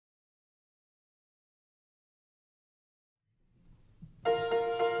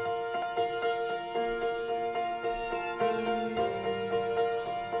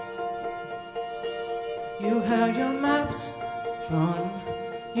You had your maps drawn,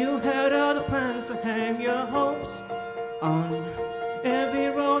 you had other plans to hang your hopes on. Every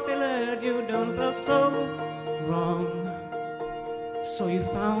road they led you down felt so wrong, so you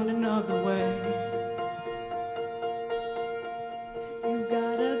found another way. You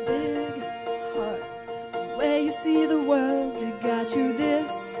got a big heart, the way you see the world, it got you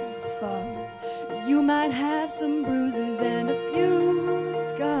this far. You might have some bruises and a few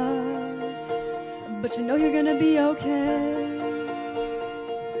scars, but you know you're gonna be okay.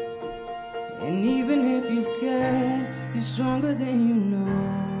 And even if you're scared, you're stronger than you know.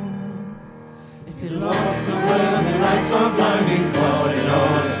 If you're lost or where the lights are blinding, cold and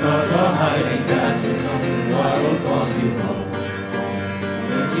all the stars are hiding, that's when something wild calls you home.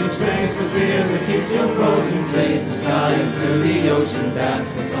 If you trace the fears that keeps you frozen, trace the sky into the ocean,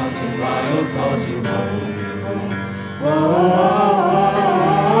 that's when something wild calls you home.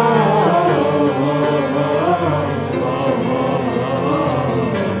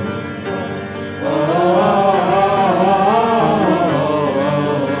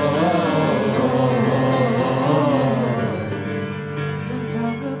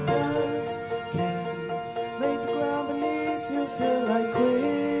 Sometimes the past can make the ground beneath you feel like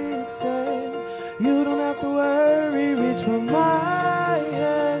quicksand. You don't have to worry, reach for my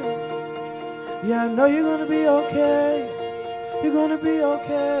hand. Yeah, I know you're gonna be okay. You're gonna be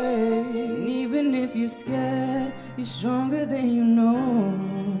okay. And even if you're scared, you're stronger than you know.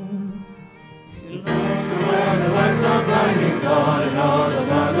 If you're lost where the lights are blinding, cold and all the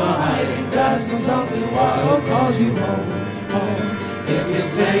stars are hiding, that's when something wild calls you home. If you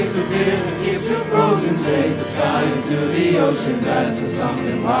face the fears that keeps you frozen, chase the sky into the ocean, that's when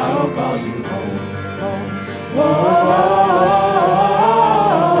something wild calls you home.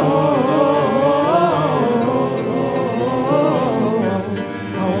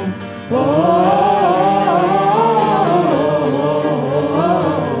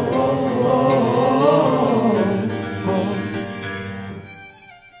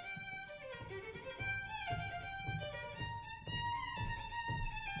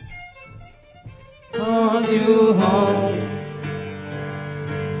 Calls you home,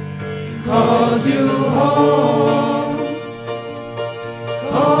 calls you home,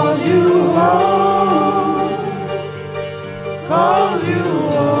 calls you home, calls you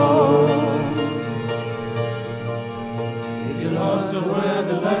home. If you're lost or where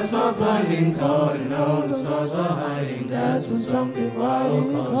the lights are blinding, cold and all the stars are hiding, that's when something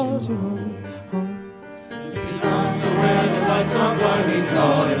wild calls you home. Lost where the lights are blinding,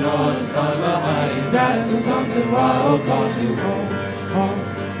 cold and all the stars are hiding, that's when something wild calls you home.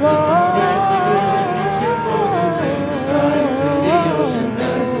 If you face the fears that keeps you frozen, chase the sky into the ocean,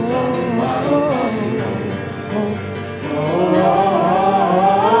 that's when something wild calls you home.